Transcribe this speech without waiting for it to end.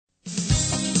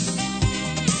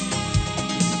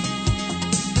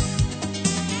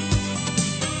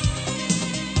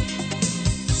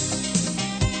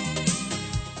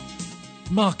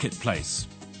Marketplace.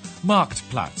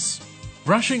 Marktplatz.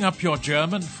 Brushing up your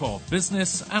German for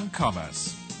business and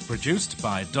commerce. Produced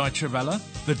by Deutsche Welle,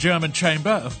 the German Chamber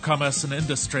of Commerce and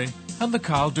Industry, and the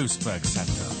Karl Duisberg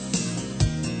Center.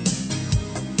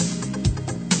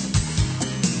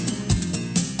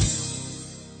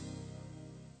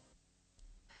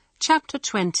 Chapter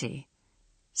 20.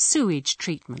 Sewage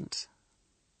Treatment.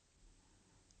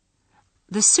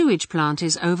 The sewage plant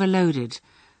is overloaded.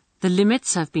 The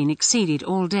limits have been exceeded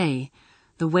all day.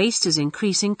 The waste is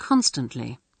increasing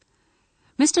constantly.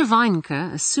 Mr.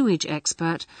 Weinke, a sewage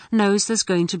expert, knows there's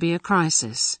going to be a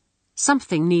crisis.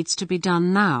 Something needs to be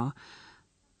done now.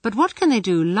 But what can they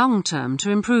do long-term to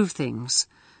improve things?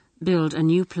 Build a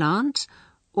new plant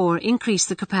or increase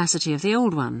the capacity of the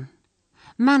old one?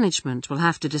 Management will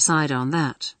have to decide on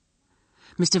that.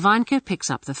 Mr. Weinke picks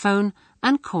up the phone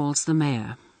and calls the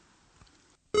mayor.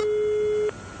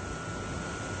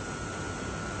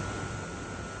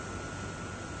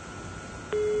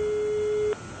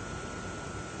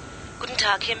 Guten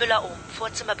Tag, hier Müller-Ohm,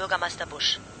 Vorzimmer Bürgermeister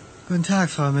Busch. Guten Tag,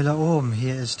 Frau Müller-Ohm.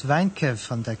 Hier ist Weinke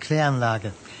von der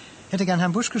Kläranlage. Hätte gern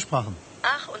Herrn Busch gesprochen.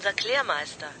 Ach, unser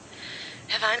Klärmeister.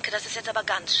 Herr Weinke, das ist jetzt aber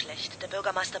ganz schlecht. Der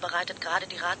Bürgermeister bereitet gerade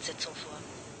die Ratssitzung vor.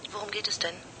 Worum geht es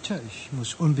denn? Tja, ich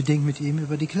muss unbedingt mit ihm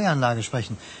über die Kläranlage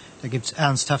sprechen. Da gibt's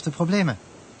ernsthafte Probleme.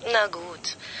 Na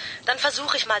gut, dann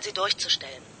versuche ich mal, Sie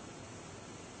durchzustellen.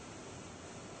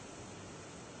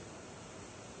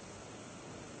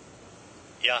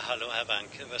 Ja, hallo, Herr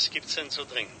Weinke. Was gibt's denn so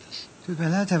Dringendes? Tut mir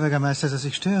leid, Herr Bürgermeister, dass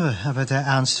ich störe, aber der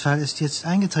Ernstfall ist jetzt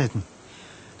eingetreten.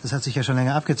 Das hat sich ja schon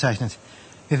länger abgezeichnet.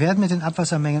 Wir werden mit den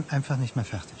Abwassermengen einfach nicht mehr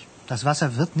fertig. Das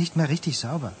Wasser wird nicht mehr richtig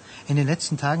sauber. In den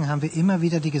letzten Tagen haben wir immer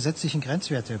wieder die gesetzlichen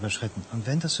Grenzwerte überschritten. Und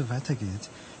wenn das so weitergeht,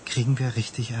 kriegen wir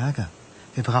richtig Ärger.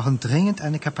 Wir brauchen dringend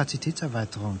eine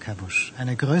Kapazitätserweiterung, Herr Busch.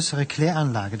 Eine größere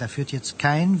Kläranlage, da führt jetzt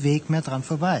kein Weg mehr dran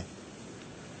vorbei.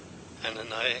 Eine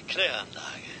neue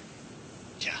Kläranlage.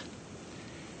 Tja,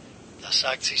 das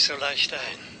sagt sich so leicht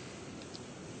ein.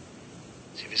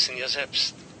 Sie wissen ja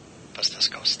selbst, was das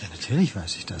kostet. Ja, natürlich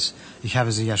weiß ich das. Ich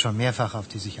habe Sie ja schon mehrfach auf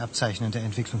die sich abzeichnende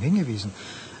Entwicklung hingewiesen.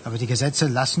 Aber die Gesetze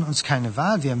lassen uns keine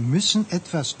Wahl. Wir müssen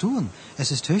etwas tun.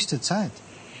 Es ist höchste Zeit.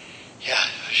 Ja,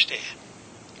 verstehe.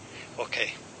 Okay.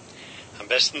 Am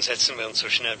besten setzen wir uns so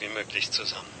schnell wie möglich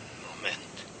zusammen.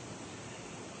 Moment.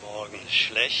 Morgen ist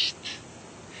schlecht.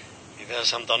 Wie wäre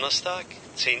es am Donnerstag?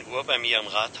 10 Uhr bei mir im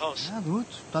Rathaus? Ja, gut.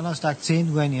 Donnerstag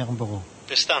 10 Uhr in Ihrem Büro.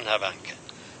 Bis dann, Herr Weinke.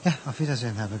 Ja, auf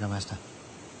Wiedersehen, Herr Bürgermeister.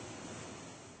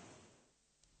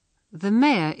 The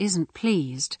mayor isn't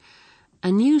pleased.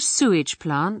 A new sewage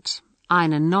plant,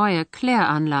 eine neue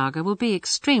Kläranlage, will be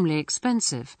extremely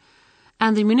expensive,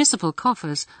 and the municipal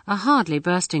coffers are hardly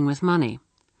bursting with money.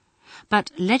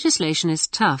 But legislation is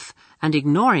tough, and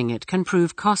ignoring it can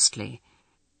prove costly.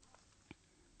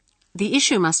 The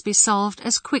issue must be solved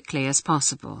as quickly as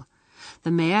possible. The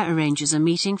mayor arranges a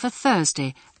meeting for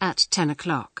Thursday at 10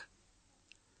 o'clock.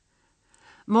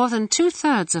 More than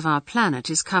 2/3 of our planet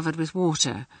is covered with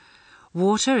water.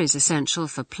 Water is essential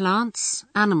for plants,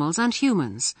 animals and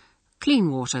humans.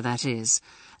 Clean water, that is.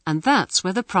 And that's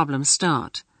where the problems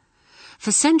start.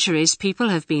 For centuries, people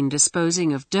have been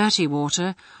disposing of dirty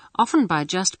water, often by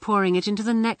just pouring it into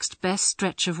the next best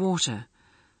stretch of water.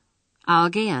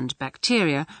 Algae and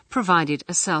bacteria provided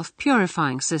a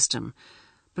self-purifying system,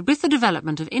 but with the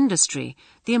development of industry,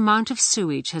 the amount of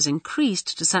sewage has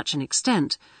increased to such an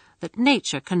extent that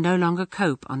nature can no longer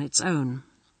cope on its own.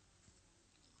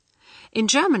 In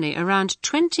Germany, around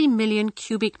 20 million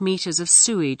cubic meters of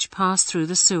sewage pass through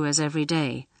the sewers every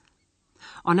day.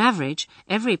 On average,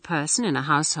 every person in a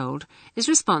household is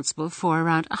responsible for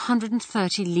around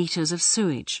 130 liters of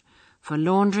sewage, for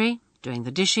laundry, doing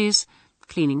the dishes,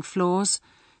 cleaning floors,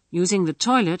 using the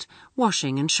toilet,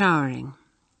 washing and showering.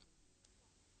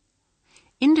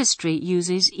 Industry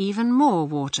uses even more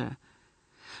water.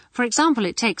 For example,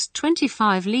 it takes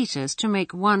 25 liters to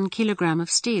make 1 kilogram of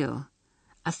steel,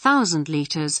 1,000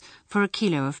 liters for a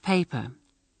kilo of paper.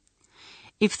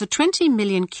 If the 20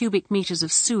 million cubic meters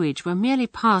of sewage were merely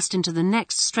passed into the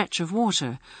next stretch of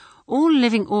water, all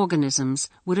living organisms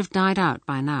would have died out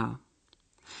by now.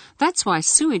 That's why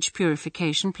sewage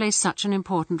purification plays such an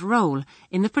important role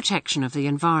in the protection of the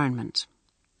environment.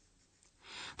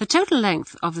 The total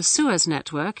length of the sewers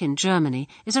network in Germany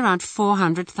is around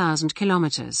 400,000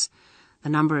 kilometers. The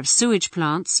number of sewage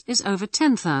plants is over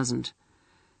 10,000.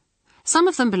 Some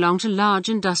of them belong to large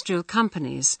industrial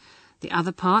companies. The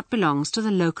other part belongs to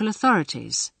the local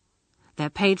authorities. They're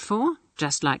paid for,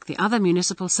 just like the other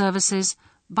municipal services,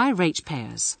 by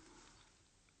ratepayers.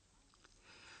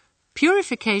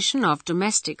 Purification of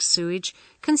domestic sewage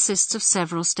consists of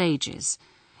several stages.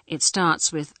 It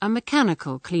starts with a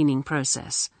mechanical cleaning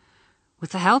process.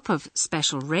 With the help of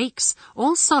special rakes,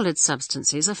 all solid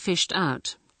substances are fished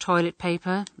out: toilet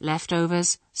paper,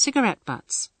 leftovers, cigarette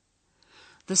butts.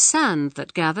 The sand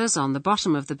that gathers on the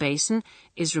bottom of the basin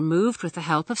is removed with the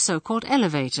help of so-called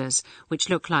elevators, which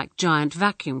look like giant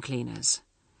vacuum cleaners.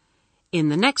 In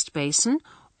the next basin,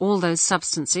 all those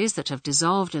substances that have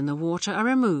dissolved in the water are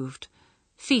removed: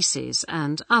 feces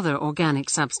and other organic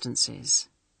substances.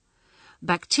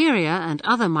 Bacteria and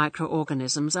other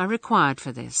microorganisms are required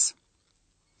for this.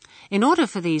 In order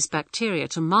for these bacteria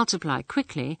to multiply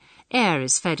quickly, air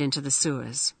is fed into the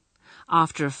sewers.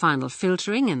 After a final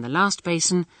filtering in the last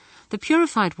basin, the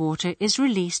purified water is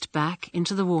released back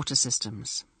into the water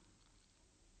systems.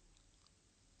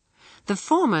 The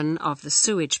foreman of the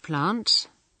sewage plant,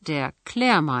 der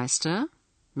Klärmeister,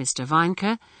 Mr.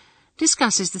 Weinke,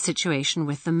 discusses the situation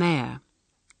with the mayor.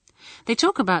 They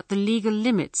talk about the legal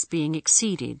limits being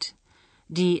exceeded.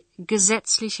 Die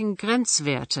gesetzlichen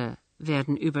Grenzwerte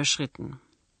werden überschritten.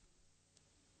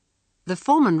 The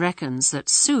foreman reckons that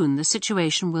soon the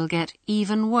situation will get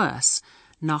even worse,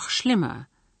 noch schlimmer.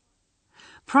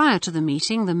 Prior to the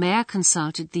meeting, the mayor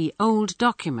consulted the old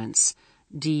documents,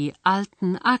 die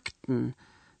alten Akten,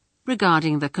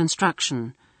 regarding the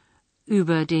construction,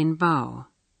 über den Bau.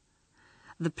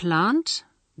 The plant,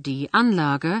 die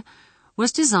Anlage,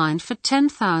 was designed for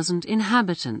 10,000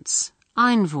 inhabitants,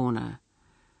 Einwohner.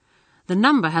 The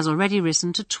number has already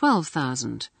risen to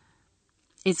 12,000.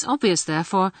 It's obvious,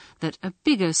 therefore, that a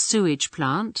bigger sewage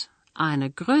plant, eine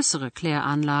größere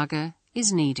Kläranlage,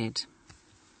 is needed.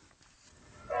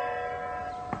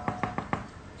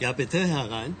 Ja, bitte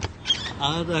herein.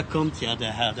 Da kommt ja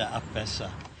der Herr der Abwässer.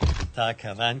 Tag,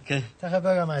 Herr Weinke. Tag, Herr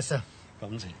Bürgermeister.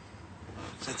 Kommen Sie.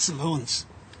 Setzen wir uns.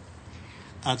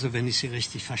 Also, wenn ich Sie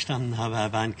richtig verstanden habe,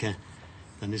 Herr Weinke,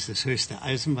 dann ist es höchste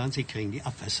Eisenbahn, Sie kriegen die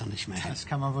Abwässer nicht mehr hin. Das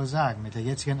kann man wohl sagen. Mit der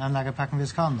jetzigen Anlage packen wir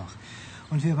es kaum noch.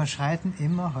 Und wir überschreiten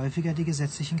immer häufiger die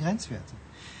gesetzlichen Grenzwerte.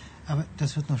 Aber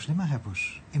das wird noch schlimmer, Herr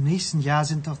Busch. Im nächsten Jahr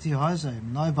sind doch die Häuser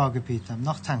im Neubaugebiet am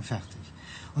Nordhang fertig.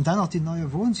 Und dann noch die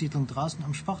neue Wohnsiedlung draußen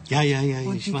am Sportplatz. Ja,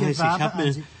 und ich die weiß. Ich habe mir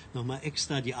Gewerbeansiedlung. nochmal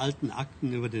extra die alten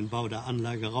Akten über den Bau der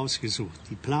Anlage rausgesucht.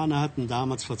 Die Planer hatten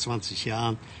damals vor 20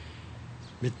 Jahren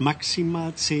mit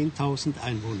maximal 10.000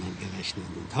 Einwohnern gerechnet.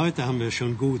 Und heute haben wir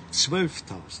schon gut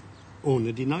 12.000.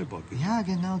 Ohne die Neubaugebiete. Ja,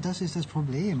 genau das ist das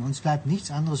Problem. Uns bleibt nichts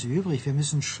anderes übrig. Wir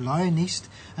müssen schleunigst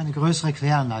eine größere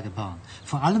Kläranlage bauen.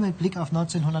 Vor allem mit Blick auf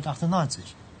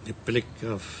 1998. Mit Blick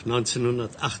auf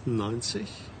 1998?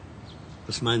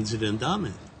 Was meinen Sie denn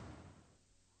damit?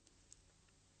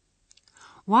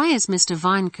 Why is Mr.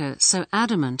 Weinke so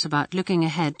adamant about looking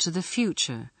ahead to the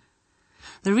future?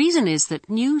 The reason is that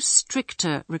new,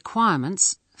 stricter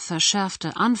requirements,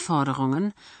 verschärfte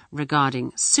Anforderungen,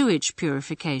 regarding sewage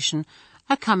purification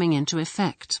are coming into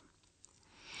effect.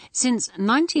 Since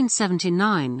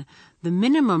 1979, the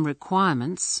minimum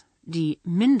requirements, die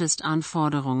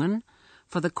Mindestanforderungen,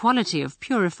 for the quality of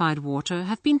purified water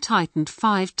have been tightened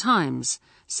 5 times,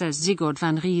 says Sigurd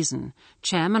van Riesen,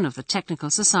 chairman of the Technical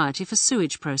Society for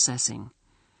Sewage Processing.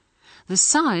 The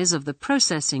size of the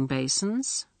processing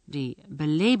basins, die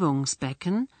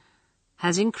Belebungsbecken,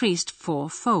 has increased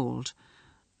 4-fold,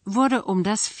 wurde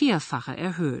das 4-fache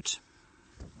erhöht.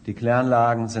 Die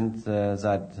Kläranlagen sind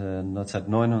seit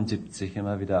 1979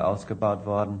 immer wieder ausgebaut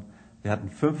worden. Wir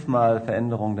hatten 5-mal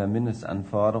Veränderung der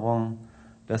Mindestanforderungen.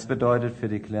 Das bedeutet für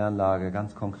die Kläranlage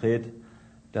ganz konkret,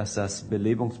 dass das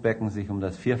Belebungsbecken sich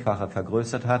das 4-fache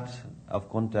vergrößert hat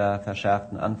aufgrund der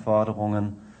verschärften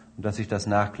Anforderungen und dass sich das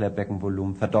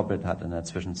Nachklärbeckenvolumen verdoppelt hat in der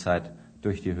Zwischenzeit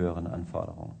durch die höheren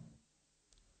Anforderungen.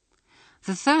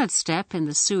 The third step in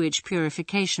the sewage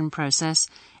purification process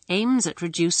aims at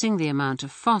reducing the amount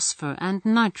of phosphor and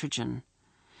nitrogen,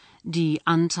 die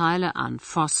Anteile an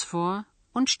Phosphor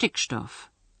und Stickstoff.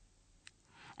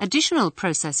 Additional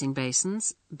processing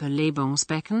basins,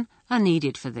 Belebungsbecken, are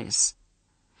needed for this.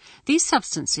 These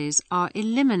substances are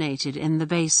eliminated in the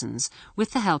basins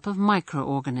with the help of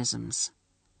microorganisms.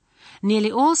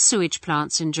 Nearly all sewage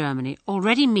plants in Germany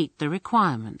already meet the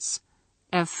requirements,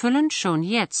 erfüllen schon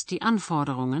jetzt die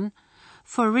Anforderungen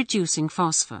for reducing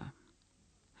phosphor.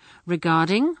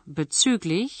 Regarding,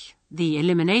 bezüglich, the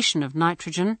elimination of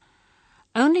nitrogen,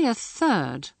 only a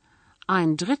third,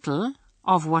 ein Drittel,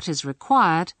 of what is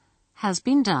required has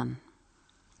been done.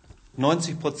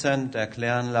 90% der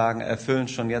Kläranlagen erfüllen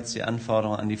schon jetzt die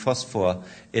Anforderungen an die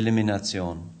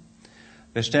Phosphorelimination.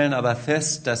 Wir stellen aber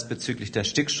fest, dass bezüglich der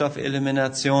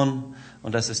Stickstoffelimination,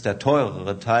 und das ist der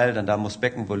teurere Teil, denn da muss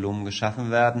Beckenvolumen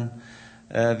geschaffen werden,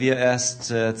 wir erst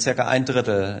circa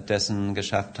 1/3 dessen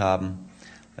geschafft haben,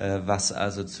 was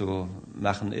also zu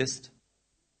machen ist.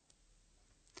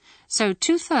 So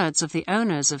 2/3 of the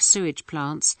owners of sewage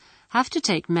plants have to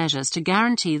take measures to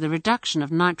guarantee the reduction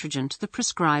of nitrogen to the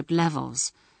prescribed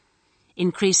levels.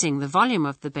 Increasing the volume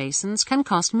of the basins can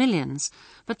cost millions,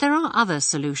 but there are other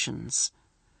solutions.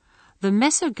 The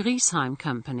Messer-Griesheim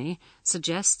company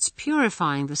suggests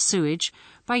purifying the sewage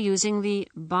by using the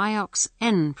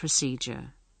Biox-N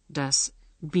procedure, das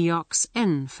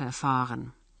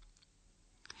Biox-N-Verfahren.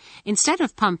 Instead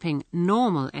of pumping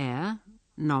normal air,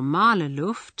 normale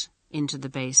Luft, into the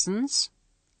basins,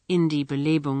 in die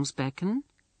Belebungsbecken,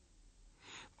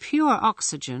 pure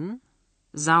oxygen,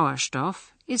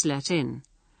 Sauerstoff, is let in.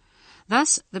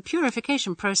 Thus, the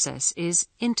purification process is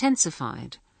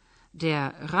intensified.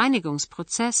 Der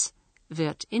Reinigungsprozess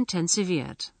wird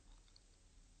intensiviert.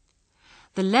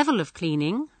 The level of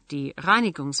cleaning, die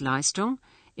Reinigungsleistung,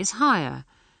 is higher,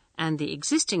 and the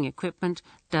existing equipment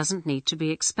doesn't need to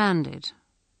be expanded.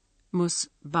 Muss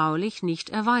baulich nicht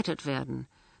erweitert werden,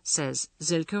 says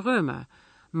Silke Römer,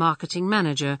 Marketing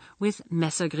Manager with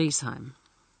Messer-Griesheim.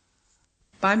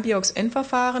 Beim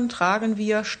Biox-N-Verfahren tragen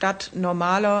wir statt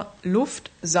normaler Luft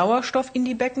Sauerstoff in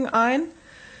die Becken ein.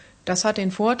 Das hat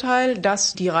den Vorteil,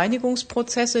 dass die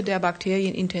Reinigungsprozesse der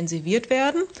Bakterien intensiviert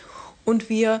werden und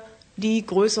wir die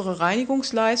größere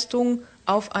Reinigungsleistung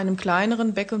auf einem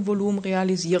kleineren Beckenvolumen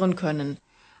realisieren können.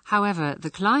 However, the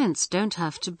clients don't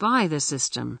have to buy the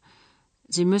system.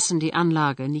 Sie müssen die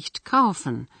Anlage nicht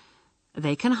kaufen.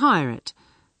 They can hire it.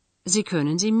 Sie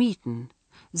können sie mieten,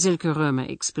 Silke Römer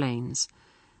explains.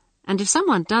 And if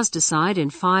someone does decide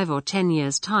in 5 or 10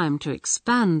 years' time to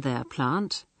expand their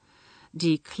plant,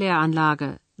 die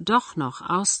Kläranlage doch noch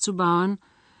auszubauen,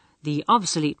 the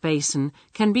obsolete basin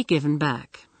can be given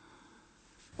back.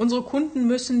 Unsere Kunden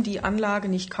müssen die Anlage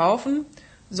nicht kaufen,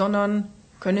 sondern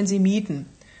können sie mieten.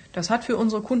 Das hat für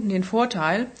unsere Kunden den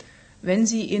Vorteil, wenn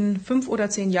sie in 5 oder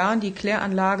 10 Jahren die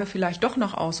Kläranlage vielleicht doch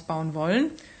noch ausbauen wollen,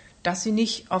 dass sie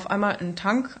nicht auf einmal einen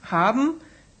Tank haben,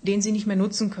 den sie nicht mehr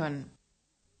nutzen können.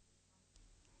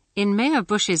 In Mayor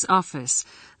Bush's office,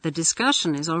 the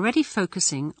discussion is already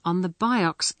focusing on the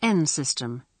Biox-N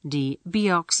system, die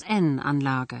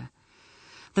Biox-N-Anlage.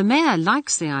 The mayor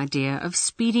likes the idea of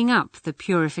speeding up the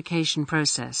purification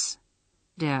process,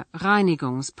 der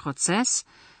Reinigungsprozess,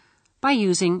 by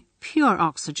using pure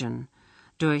oxygen,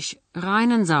 durch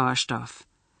reinen Sauerstoff.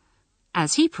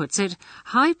 As he puts it,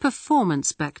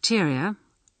 high-performance bacteria,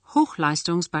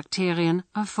 Hochleistungsbakterien,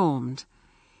 are formed.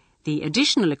 The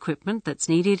additional equipment that's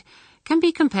needed can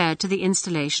be compared to the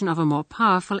installation of a more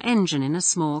powerful engine in a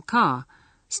small car.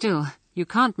 Still, you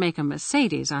can't make a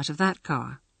Mercedes out of that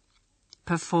car.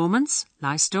 Performance,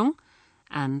 Leistung,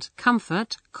 and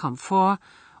comfort, Komfort,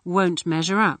 won't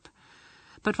measure up.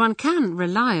 But one can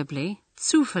reliably,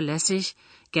 zuverlässig,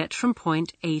 get from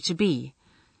point A to B.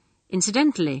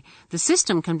 Incidentally, the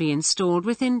system can be installed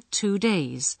within 2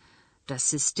 days. Das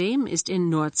System ist in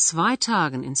nur 2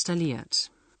 Tagen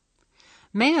installiert.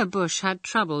 Mayor Bush had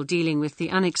trouble dealing with the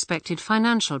unexpected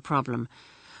financial problem,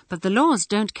 but the laws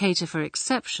don't cater for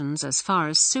exceptions as far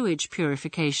as sewage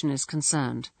purification is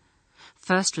concerned.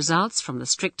 First results from the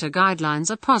stricter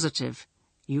guidelines are positive.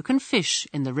 You can fish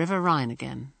in the River Rhine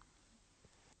again.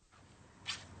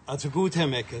 Also gut, Herr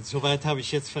Mecke, soweit habe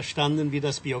ich jetzt verstanden, wie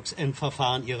das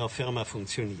Biox-N-Verfahren Ihrer Firma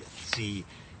funktioniert. Sie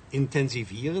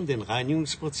intensivieren den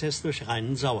Reinigungsprozess durch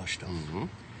reinen Sauerstoff.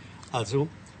 Also,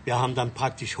 wir haben dann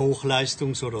praktisch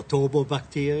Hochleistungs- oder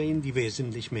Turbobakterien, die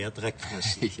wesentlich mehr Dreck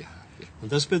fressen. Ja.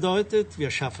 Und das bedeutet,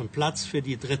 wir schaffen Platz für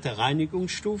die 3.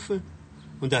 Reinigungsstufe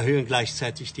und erhöhen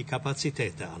gleichzeitig die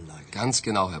Kapazität der Anlage. Ganz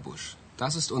genau, Herr Busch.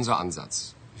 Das ist unser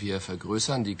Ansatz. Wir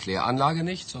vergrößern die Kläranlage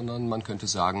nicht, sondern man könnte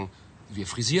sagen, wir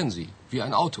frisieren sie, wie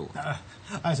ein Auto.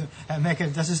 Also, Herr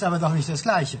Meckel, das ist aber doch nicht das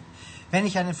Gleiche. Wenn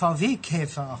ich einen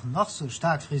VW-Käfer auch noch so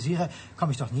stark frisiere,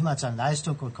 komme ich doch niemals an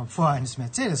Leistung und Komfort eines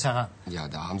Mercedes heran. Ja,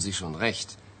 da haben Sie schon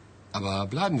recht. Aber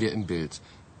bleiben wir im Bild.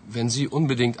 Wenn Sie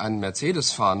unbedingt einen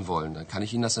Mercedes fahren wollen, dann kann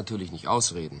ich Ihnen das natürlich nicht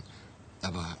ausreden.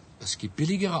 Aber es gibt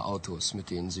billigere Autos, mit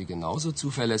denen Sie genauso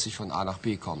zuverlässig von A nach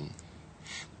B kommen.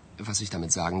 Was ich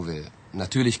damit sagen will,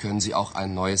 natürlich können Sie auch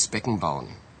ein neues Becken bauen.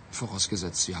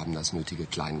 Vorausgesetzt, Sie haben das nötige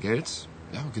Kleingeld,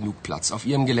 ja, genug Platz auf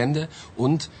Ihrem Gelände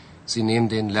und Sie nehmen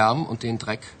den Lärm und den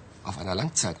Dreck auf einer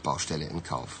Langzeitbaustelle in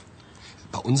Kauf.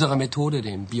 Bei unserer Methode,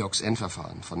 dem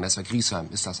Biox-N-Verfahren von Messer-Griesheim,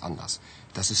 ist das anders.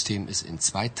 Das System ist in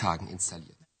 2 Tagen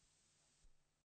installiert.